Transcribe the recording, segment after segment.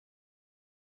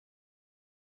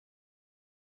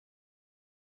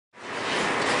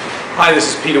Hi, this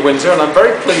is Peter Windsor, and I'm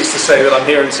very pleased to say that I'm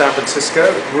here in San Francisco,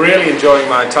 really enjoying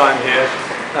my time here,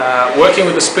 working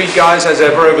with the speed guys as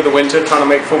ever over the winter, trying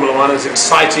to make Formula One as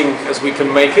exciting as we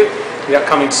can make it, the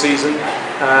upcoming season.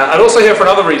 I'm also here for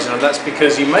another reason, and that's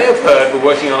because you may have heard we're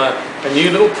working on a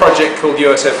new little project called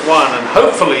USF1, and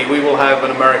hopefully we will have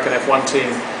an American F1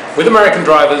 team with American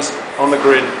drivers on the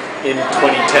grid in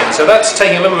 2010. So that's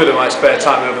taking a little bit of my spare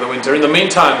time over the winter. In the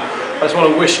meantime, I just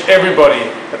want to wish everybody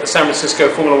at the San Francisco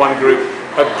Formula One group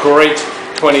a great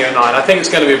 2009. I think it's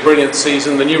going to be a brilliant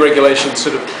season. The new regulations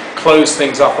sort of close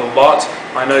things up a lot.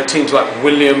 I know teams like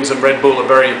Williams and Red Bull are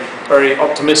very, very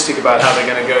optimistic about how they're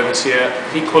going to go this year.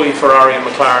 Equally, Ferrari and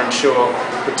McLaren, sure,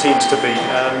 the teams to beat.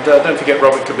 And don't forget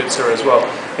Robert Kubica as well.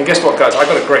 And guess what, guys? I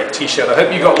got a great T-shirt. I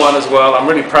hope you got one as well. I'm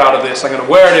really proud of this. I'm going to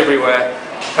wear it everywhere.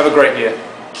 Have a great year.